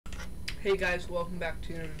Hey guys, welcome back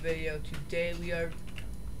to another video. Today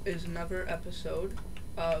is another episode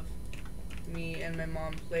of me and my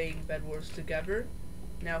mom playing Bed Wars together.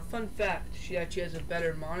 Now, fun fact, she actually has a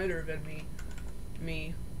better monitor than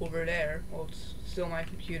me over there. Well, it's still my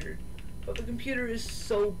computer, but the computer is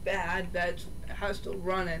so bad that it has to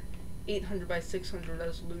run at 800 by 600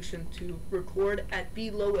 resolution to record at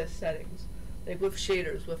the lowest settings, like with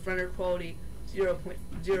shaders, with render quality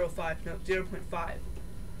 0.5.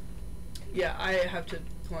 Yeah, I have to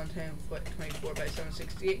pull on 24 by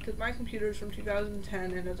 768 because my computer is from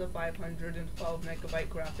 2010 and has a 512 megabyte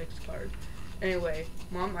graphics card. Anyway,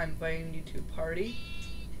 Mom, I'm inviting you to party.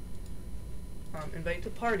 Invite to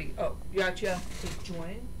party. Oh, you actually have to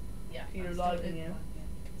join? Yeah. You're logging in.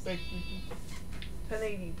 It's like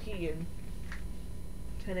 1080p and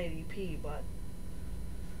 1080p, but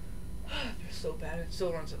they're so bad. It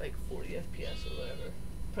still runs at like 40 FPS or whatever.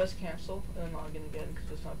 Press cancel and then log in again because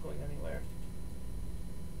it's not going anywhere.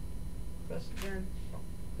 Press again. Oh,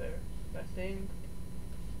 there. That thing.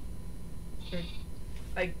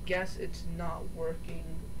 I guess it's not working.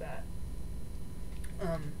 That.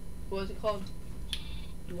 What was it called?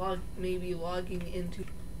 Maybe logging into.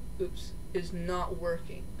 Oops, is not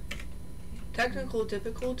working. Technical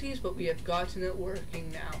difficulties, but we have gotten it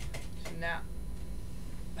working now. So now.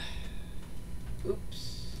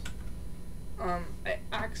 Oops. I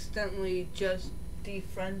accidentally just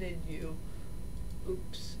defriended you.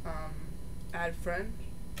 Oops. Add friend.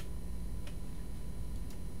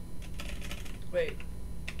 Wait.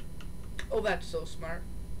 Oh, that's so smart.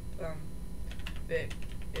 Big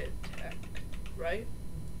it tech, right?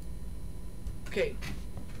 Okay.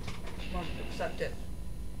 Mom, accept it.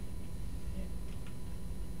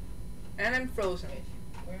 And I'm frozen.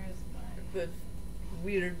 Where is mine? The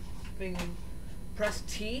weird thing. Press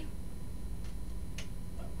T.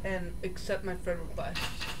 And accept my friend request.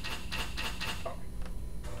 Oh.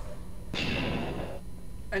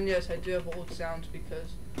 And yes, I do have old sounds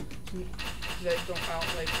because I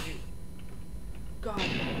don't like you. God,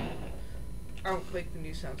 I don't like the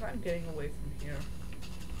new sounds. I'm getting away from here.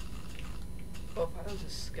 Oh, if I was a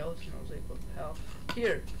skeleton, I was like, what the hell?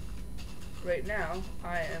 Here, right now,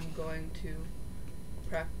 I am going to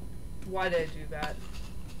practice. Why did I do that?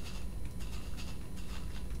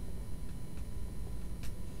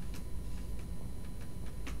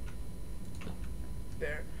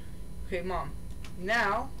 There. Okay, Mom.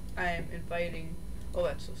 Now I am inviting. Oh,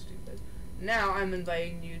 that's so stupid. Now I'm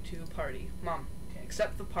inviting you to a party. Mom,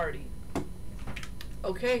 accept the party.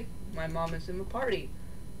 Okay, my mom is in the party.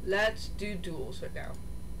 Let's do duels right now.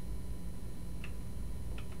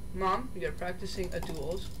 Mom, we are practicing a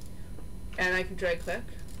duels, and I can drag click.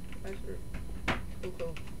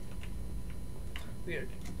 Oh, weird.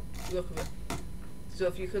 Look at it. So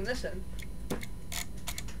if you can listen.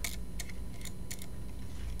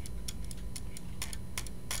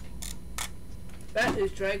 That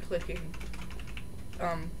is drag clicking.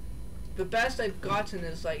 The best I've gotten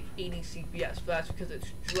is like 80 CPS, but that's because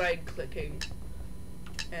it's drag clicking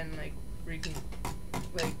and like freaking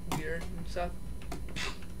like weird and stuff.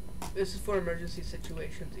 This is for emergency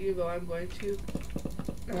situations. Even though I'm going to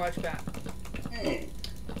now watch that. And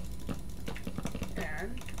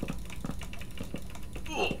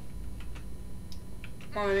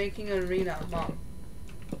Mom, I'm making an arena.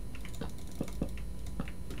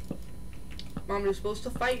 Mom, you're supposed to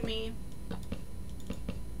fight me.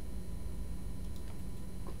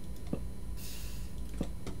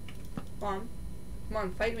 Mom, come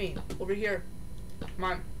on, fight me. Over here. Come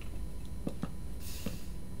on.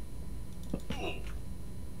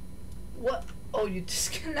 What? Oh, you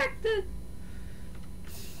disconnected?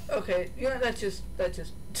 Okay, you know, that's just. Let's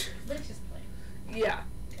just play. Yeah.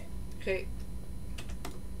 Okay.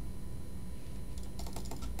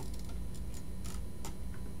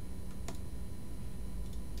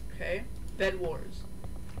 Okay, Bed Wars.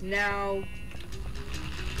 Now,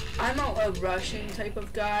 I'm not a rushing type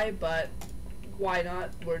of guy, but why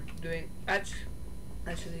not? We're doing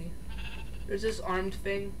actually. There's this armed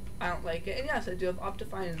thing. I don't like it, and yes, I do have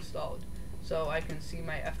Optifine installed, so I can see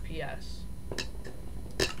my FPS.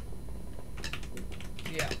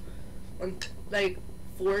 Yeah, like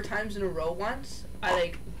 4 times in a row once, I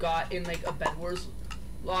like got in like a Bed Wars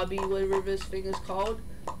lobby, whatever this thing is called.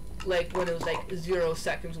 Like when it was like 0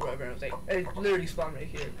 seconds or whatever, and I was like, I literally spawned right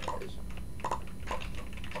here.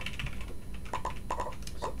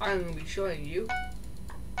 So I'm gonna be showing you.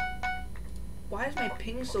 Why is my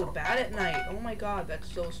ping so bad at night? Oh my god, that's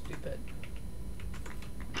so stupid.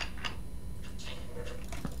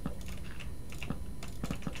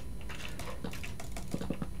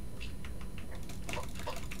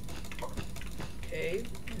 Okay,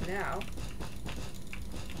 now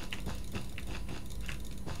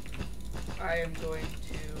I am going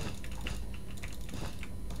to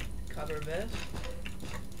cover this.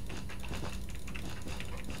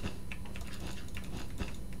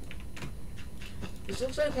 This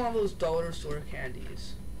looks like one of those dollar store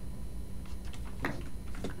candies.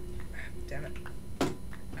 Damn it.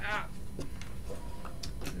 Ah.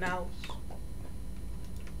 Mouse.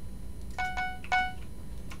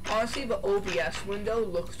 Honestly, the OBS window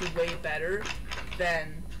looks way better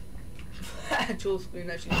than the actual screen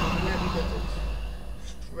that she's looking at because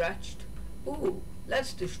it's stretched. Ooh,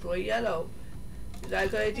 let's destroy yellow. Is that a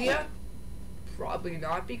good idea? Probably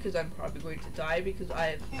not, because I'm probably going to die because I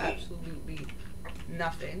have absolutely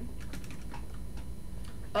nothing.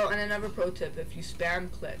 Oh, and another pro tip, if you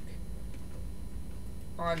spam click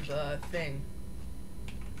on the thing,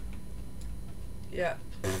 yeah,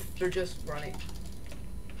 they're just running.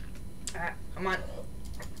 Ah, come on.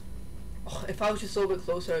 Oh, if I was just a little bit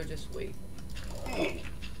closer, I would just wait.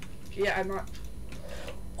 Yeah, I'm not.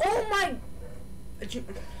 Oh my! Do you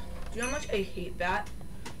know how much I hate that?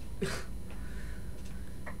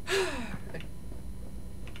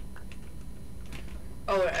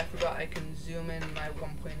 Oh, I forgot I can zoom in my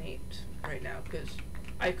 1.8 right now because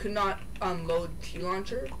I could not load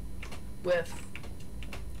T-Launcher with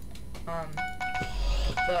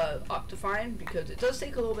the Optifine because it does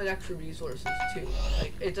take a little bit extra resources too.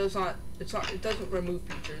 Like it doesn't remove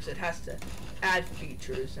features, it has to add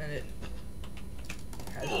features, and it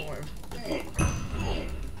has more.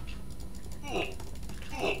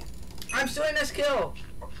 I'm stealing this kill!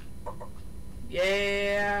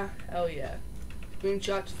 Yeah, hell yeah.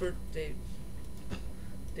 Screenshots for days,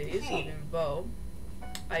 even though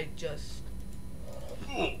I just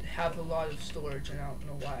have a lot of storage and I don't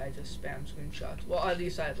know why I just spam screenshots. Well, at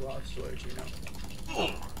least I have a lot of storage, you know.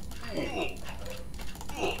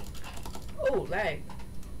 Oh, lag.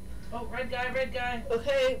 Oh, red guy.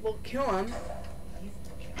 Okay, well, kill him.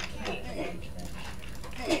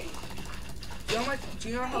 Do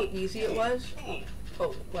you know how easy it was? Oh,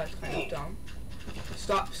 well, that's kind of dumb.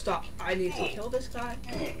 Stop. I need to kill this guy.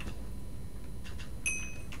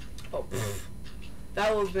 Oh, pfft.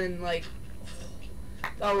 That would have been like,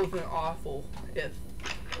 that would have been awful if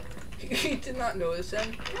he did not notice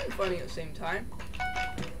him. Kind of funny at the same time.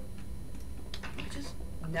 I just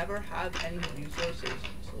never have any resources.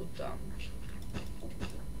 So dumb.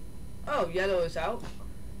 Oh, yellow is out.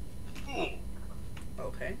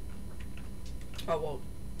 Okay. Oh, well.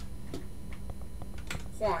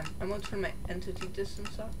 Juan, I'm going to turn my entity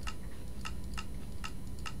distance up.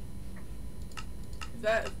 Is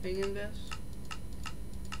that a thing in this?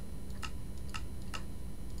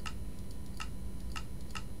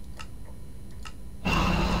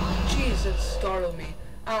 Jeez, that startled me.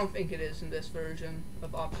 I don't think it is in this version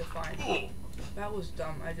of Optifine. That was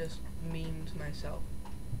dumb. I just memed myself.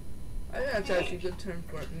 I think that's actually a good term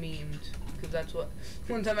for it, memed. Because that's what...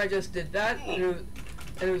 One time I just did that, and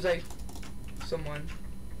it was like... Someone...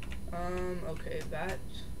 okay, that...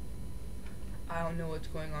 I don't know what's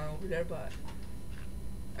going on over there, but...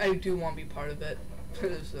 I do want to be part of it.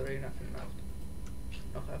 There's literally nothing left.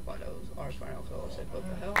 Okay, I thought that was our final kill. I was like, what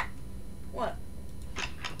the hell? What?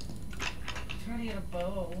 Trying to get a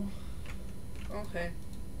bow. Okay.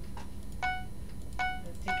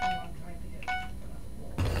 It's taking a long time to get enough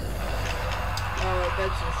wool.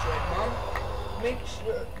 That's destroyed, Mom. Make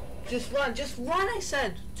sure. Just run. Just run, I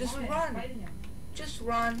said. Just Why? run. I'm fighting him. Just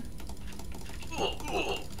run.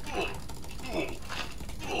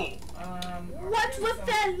 What's with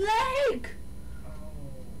that leg?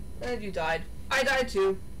 Oh. And you died. I died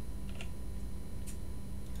too.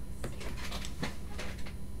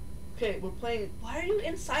 Okay, we're playing. Why are you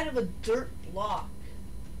inside of a dirt block?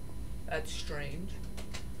 That's strange.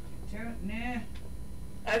 Nah.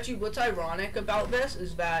 Actually, what's ironic about this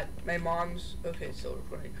is that my mom's still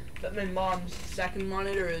recording. That my mom's second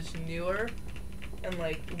monitor is newer and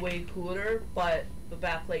like way cooler, but the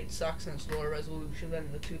backlight sucks and it's lower resolution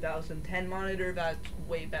than the 2010 monitor. That's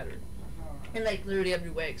way better. In like literally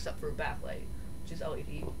every way except for backlight, which is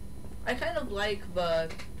LED. I kind of like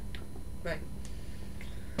the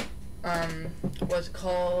what's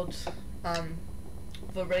called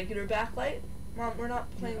the regular backlight. Mom, we're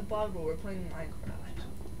not playing a boggle, we're playing Minecraft.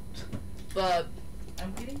 The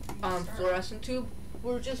I'm waiting for you to start. fluorescent tube,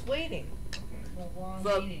 we're just waiting. Okay, well, while I'm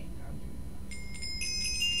The- waiting, I'm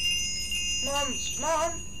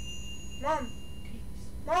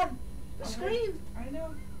Mom, the screen, I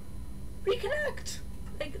know. reconnect,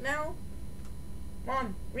 like now.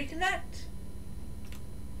 Mom, reconnect.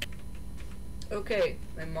 Okay,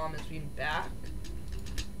 my mom has been back.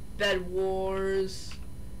 Bed Wars,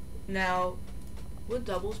 Now, would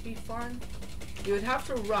doubles be fun? You would have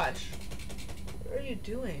to rush. What are you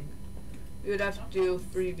doing? You would have to do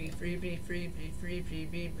freebie.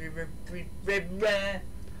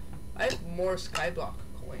 I have more skyblock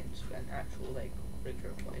coins than actual, like,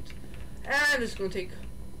 regular coins. And it's gonna take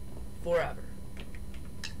forever.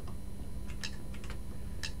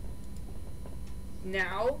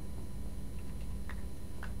 Now,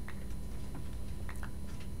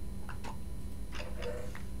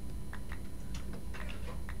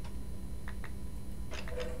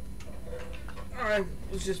 I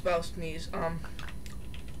was just about to sneeze. I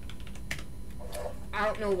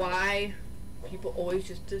don't know why people always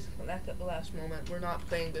just disconnect at the last moment. We're not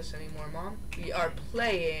playing this anymore, Mom. We are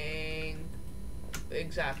playing the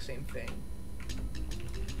exact same thing.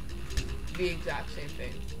 The exact same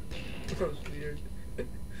thing. That was weird.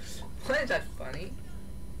 Why is that funny?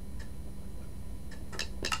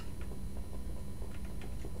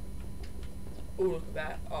 Oh, look at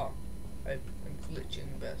that. Oh, I'm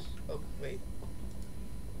glitching this. Oh, wait.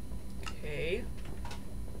 Okay.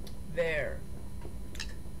 There.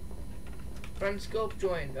 Friend scope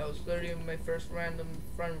joined. That was literally my first random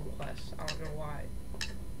friend request. I don't know why.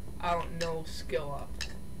 I don't know skill up.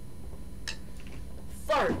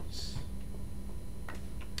 Farts.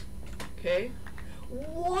 Okay.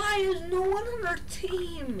 Why is no one on our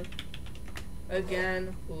team?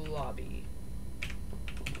 Again, lobby.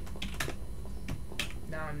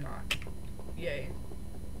 Now I'm not. Yay.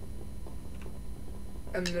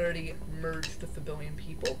 I'm already merged with a billion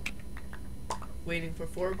people. Waiting for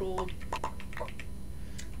 4 gold.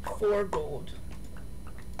 4 gold.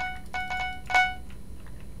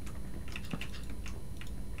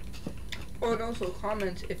 Oh, and also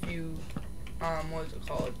comment if you, what is it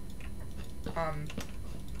called?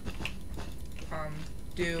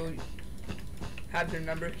 Do have their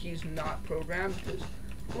number keys not programmed, because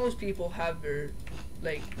most people have their,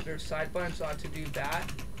 like, their side buttons on to do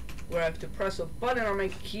that, where I have to press a button on my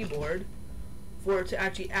keyboard for it to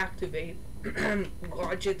actually activate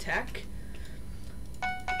Logitech.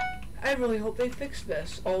 I really hope they fix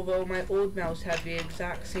this, although my old mouse had the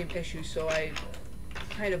exact same issue, so I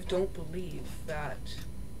kind of don't believe that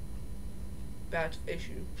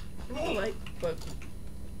issue. Like, but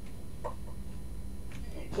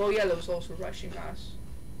well, yeah, that was also rushing us.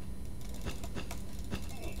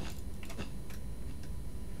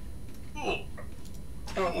 Oh,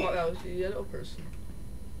 I thought that was the yellow person.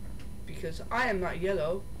 Because I am not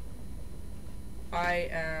yellow.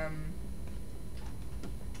 I'm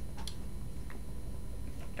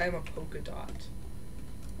a polka dot.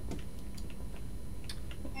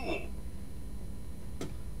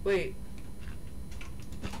 Wait.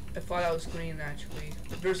 I thought I was green, actually.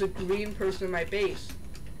 There's a green person in my base.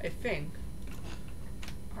 I think.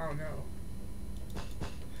 I don't know.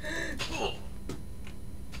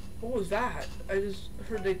 What was that? I just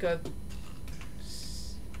heard like a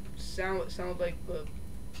sound. It sounded like a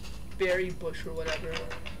berry bush or whatever.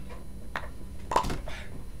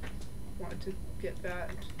 Wanted to get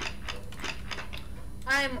that.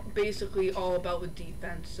 I'm basically all about the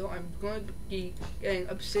defense, so I'm going to be getting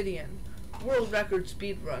obsidian. World record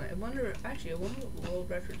speed run. I wonder what the world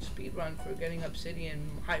record speed run for getting obsidian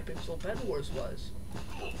hypixel Bedwars was.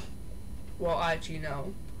 Well, I actually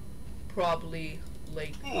know. Probably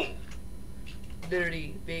like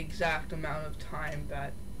literally the exact amount of time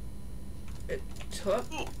that it took.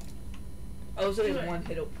 I was like one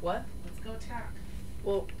hit of what? Let's go attack.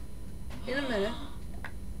 Well, in a minute.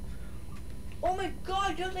 Oh my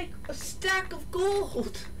god, you're like a stack of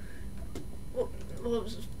gold! Well, it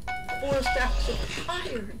was 4 stacks of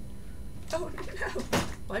iron. Oh no.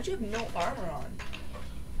 Why'd you have no armor on?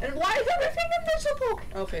 And why is everything invisible?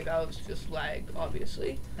 Okay, that was just lag,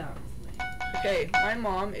 obviously. That was lame. Okay, my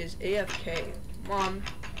mom is AFK. Mom.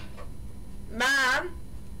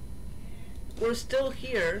 We're still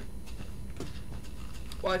here.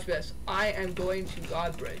 Watch this. I am going to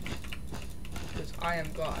God Bridge. Because I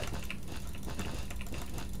am God.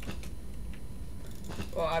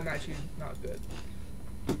 Well, I'm actually not good.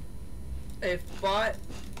 I thought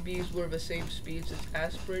these were the same speeds as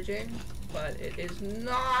S bridging, but it is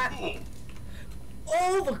not.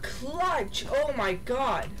 Oh, the clutch! Oh my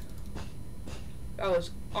god! That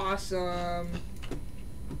was awesome.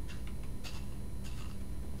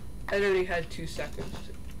 I literally had 2 seconds.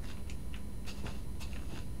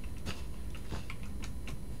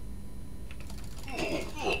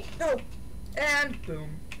 No! And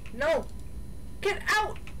boom. No! Get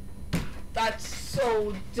out! That's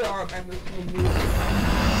so dumb. I'm going to move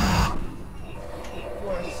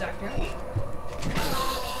for a second.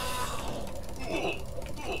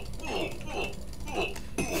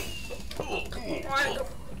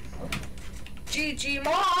 Gigi,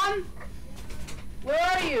 Mom! Where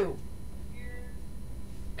are you?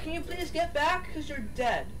 Can you please get back? Because you're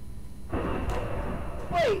dead.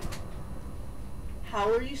 Wait. How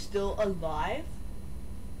are you still alive?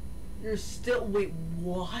 You're still... Wait,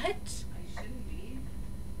 what? I shouldn't be.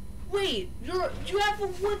 Wait, you have a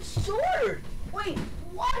wood sword! Wait,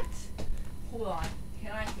 what? Hold on.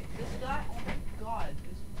 Can I hit this guy? Oh my god.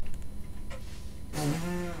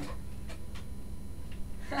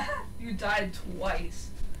 You died twice.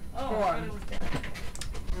 Oh, Hold I on. thought it was dead.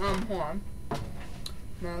 Hold on.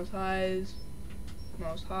 Mouse highs.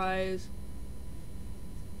 Mouse highs.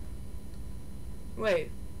 Wait.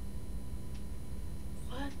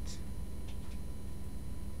 What?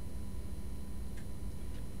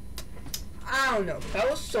 I don't know. That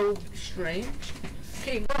was so strange.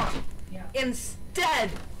 Okay, Mom. Yeah. Instead,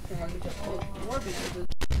 let me just hold more because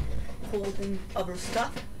it's holding other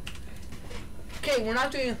stuff. Okay, we're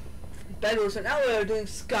not doing Bed Wars, and now we're doing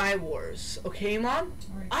Sky Wars. Okay, Mom?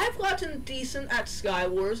 Alright. I've gotten decent at Sky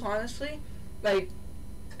Wars, honestly. Like,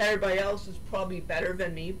 everybody else is probably better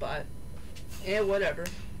than me, but whatever.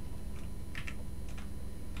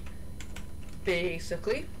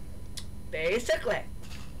 Basically,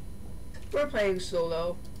 we're playing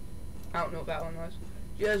solo. I don't know what that one was.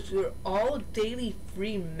 Yes, we're all daily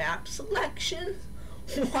free map selection.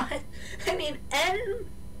 What? I mean,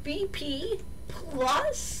 MVP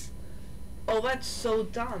plus? Oh, that's so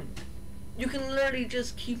dumb. You can literally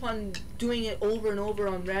just keep on doing it over and over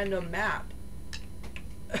on random map.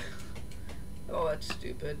 Oh, that's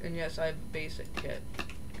stupid. And yes, I have a basic kit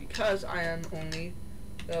because I am only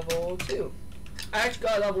level 2. I actually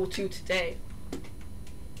got level 2 today.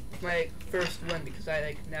 My first win because I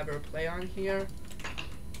like never play on here.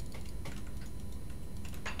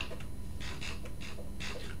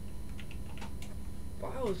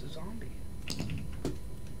 Wow, I was a zombie.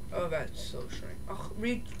 Oh, that's so strange. Oh,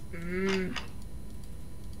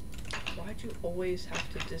 Why'd you always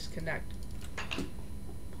have to disconnect?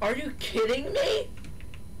 Are you kidding me?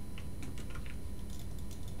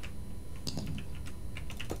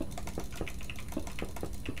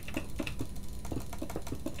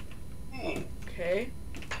 Okay.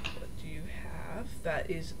 What do you have that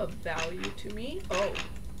is of value to me? Oh,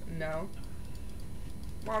 no.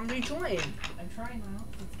 Mom, rejoin. I'm trying now.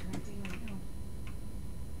 It's connecting right now.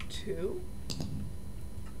 2.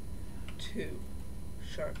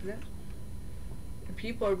 Sharpness. And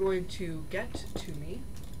people are going to get to me.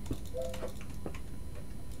 Oh,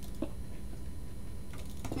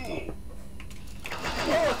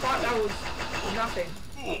 I thought that was nothing.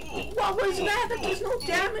 What was that? That does no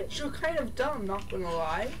damage. You're kind of dumb, not gonna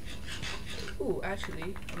lie. Ooh, actually,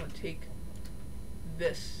 I'm gonna take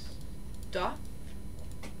this stuff.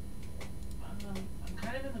 I'm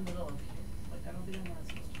kind of in the middle of it. Like, I don't think I'm where I'm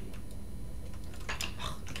supposed to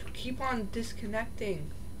be. Keep on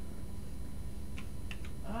disconnecting.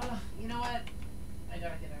 You know what? I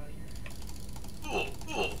gotta get out of here.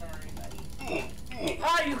 Sorry, buddy.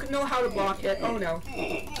 Ah, you know how to block it. Oh no.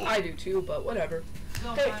 I do too, but whatever.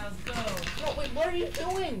 Go, Hey. Miles, go. No, wait, what are you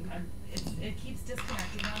doing? It keeps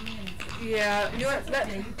disconnecting on me. And Yeah, you know what? That,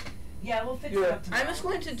 yeah, we'll fix it up tomorrow. I'm just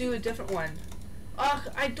going to do a different one.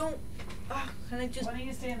 I don't. Can I just? Why don't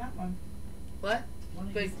you stay in that one? What? Why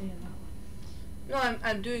don't you stay in that one? No,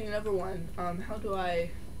 I'm doing another one. How do I?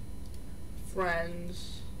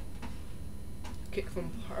 Friends. Kick from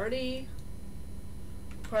party.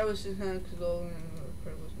 Party was just kind of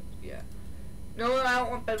yeah. No, I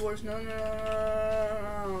don't want Bed Wars. No.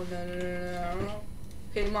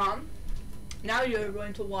 Okay, Mom. Now you're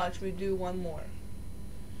going to watch me do one more.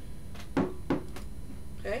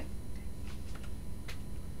 Okay?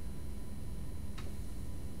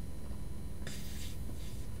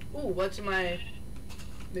 Ooh, what's my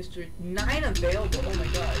Mr. 9 available? Oh my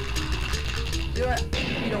god. You know what?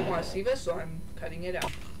 You don't want to see this, so I'm cutting it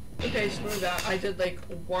out. Okay, screw that. I did like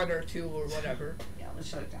 1 or 2 or whatever. Yeah, let's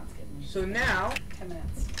shut it down. It's getting So now, 10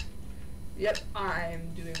 minutes. yep,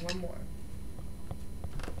 I'm doing one more.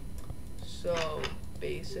 So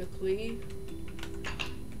basically,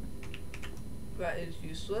 that is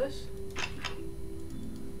useless.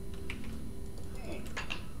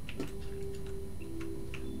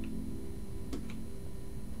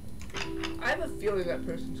 I have a feeling that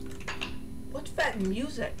person's. What's that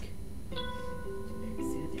music?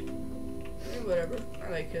 Whatever, I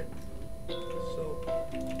like it. So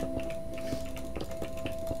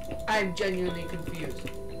I'm genuinely confused.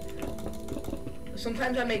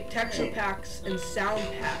 Sometimes I make texture packs and sound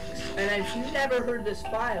packs, and I've never heard this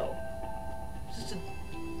file. Is this a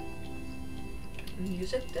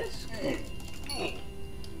music disc?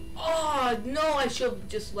 Oh no, I should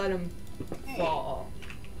just let him fall.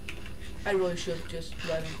 I really should have just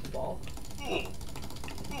let him fall.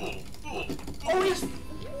 Oh, he's...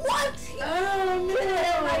 What? Oh,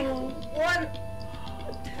 man! Like,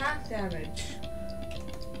 1 attack damage.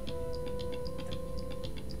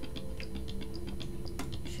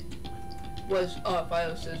 Was up, I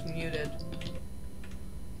was just muted.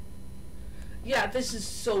 Yeah, this is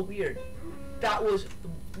so weird. That was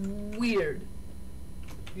weird.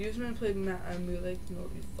 You guys played Mulek, know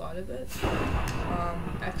what you thought of it?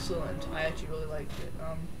 Excellent. I actually really liked it.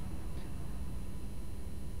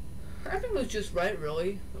 I think it was just right,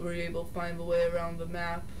 really. Were you able to find the way around the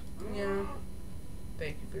map? Yeah.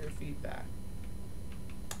 Thank you for your feedback.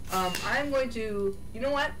 I'm going to, you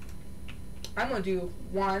know what? I'm gonna do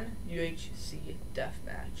 1 UHC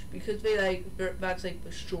deathmatch because that's like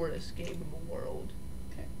the shortest game in the world.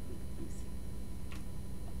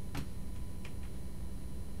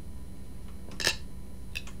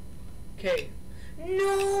 Okay.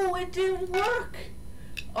 No, it didn't work.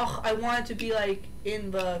 Ugh, I want it to be like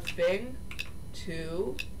in the thing.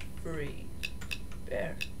 2, 3.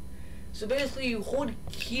 There. So basically, you hold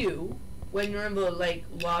Q when you're in the like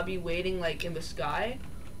lobby waiting like in the sky.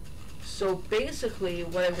 So basically,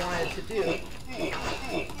 what I wanted to do,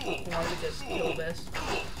 I wanted to just kill this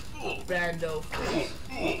rando first.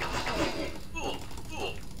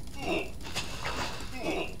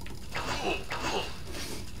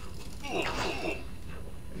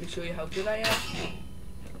 Let me show you how good I am.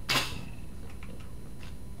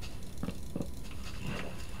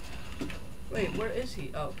 Wait, where is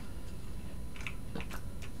he? Oh.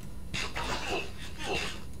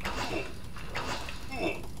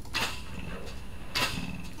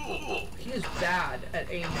 He is bad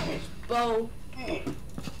at aiming his bow.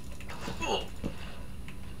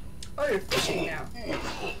 Oh, you're fishing now.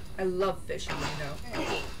 I love fishing, you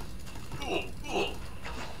know.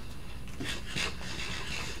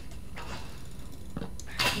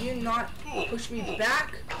 Can you not push me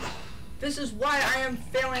back? This is why I am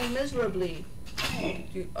failing miserably.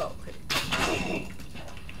 Dude, oh, okay.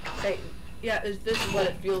 Hey, yeah, this is what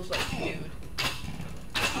it feels like, dude.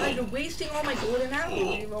 God, you're wasting all my golden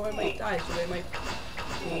apples. You know I might die, so they might...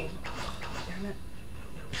 Oh, damn it.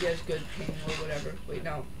 He has good ping or whatever. Wait,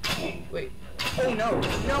 no. Wait. Oh, no.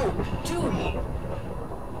 No! Dude!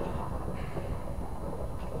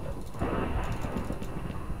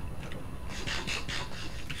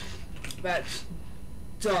 That's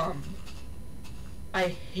dumb. I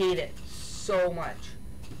hate it so much.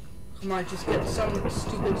 Come on, just get some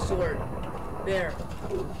stupid sword. There.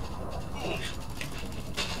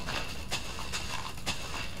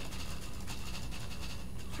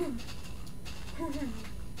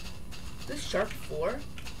 This sharp 4? No,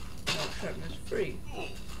 sharpness 3.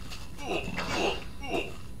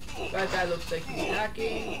 That guy looks like he's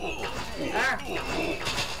hacking. Ah!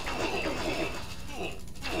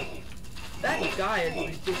 That guy is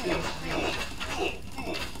ridiculously...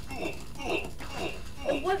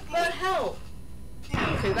 Oh, what the hell?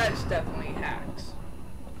 Okay, that's definitely hacks.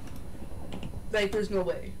 Like, there's no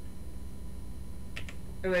way.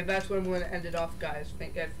 Anyway, that's where I'm going to end it off, guys.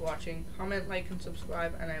 Thank you guys for watching. Comment, like, and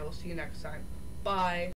subscribe, and I will see you next time. Bye.